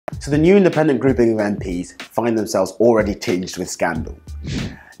So the new independent grouping of MPs find themselves already tinged with scandal.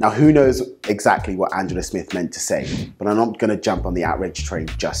 Now, who knows exactly what Angela Smith meant to say, but I'm not going to jump on the outrage train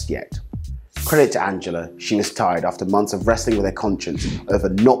just yet. Credit to Angela, she was tired after months of wrestling with her conscience over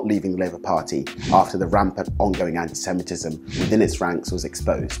not leaving the Labour Party after the rampant ongoing anti-Semitism within its ranks was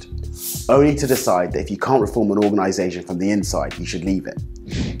exposed, only to decide that if you can't reform an organisation from the inside, you should leave it.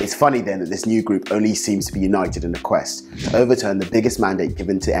 It's funny then that this new group only seems to be united in a quest to overturn the biggest mandate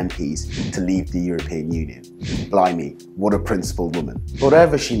given to MPs to leave the European Union. Blimey, what a principled woman.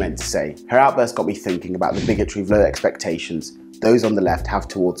 Whatever she meant to say, her outburst got me thinking about the bigotry of low expectations those on the left have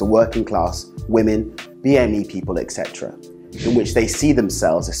towards the working class, women, BME people, etc., in which they see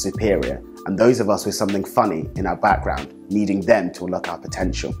themselves as superior and those of us with something funny in our background needing them to unlock our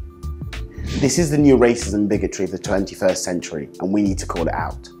potential. This is the new racism and bigotry of the 21st century, and we need to call it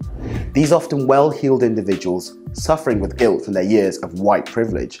out. These often well-heeled individuals, suffering with guilt from their years of white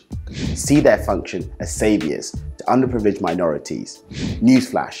privilege, see their function as saviours to underprivileged minorities.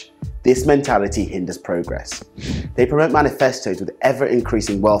 Newsflash, this mentality hinders progress. They promote manifestos with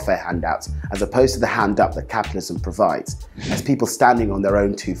ever-increasing welfare handouts as opposed to the hand-up that capitalism provides, as people standing on their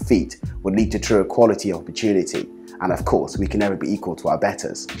own 2 feet would lead to true equality of opportunity, and of course we can never be equal to our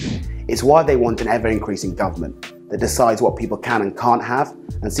betters. It's why they want an ever-increasing government that decides what people can and can't have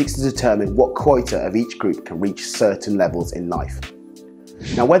and seeks to determine what quota of each group can reach certain levels in life.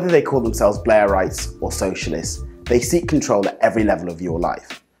 Now, whether they call themselves Blairites or socialists, they seek control at every level of your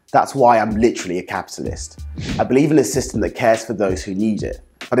life. That's why I'm literally a capitalist. I believe in a system that cares for those who need it,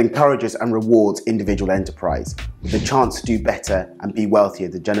 but encourages and rewards individual enterprise with the chance to do better and be wealthier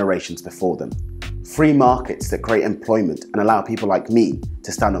than generations before them. Free markets that create employment and allow people like me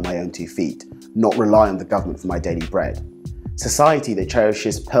to stand on my own 2 feet, not rely on the government for my daily bread. Society that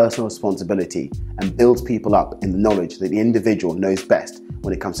cherishes personal responsibility and builds people up in the knowledge that the individual knows best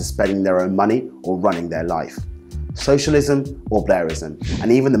when it comes to spending their own money or running their life. Socialism or Blairism,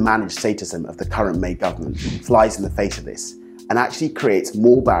 and even the managed statism of the current May government, flies in the face of this and actually creates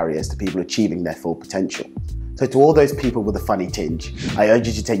more barriers to people achieving their full potential. So to all those people with a funny tinge, I urge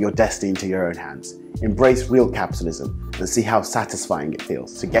you to take your destiny into your own hands. Embrace real capitalism and see how satisfying it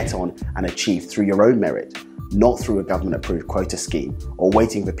feels to get on and achieve through your own merit, not through a government-approved quota scheme or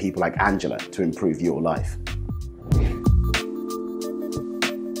waiting for people like Angela to improve your life.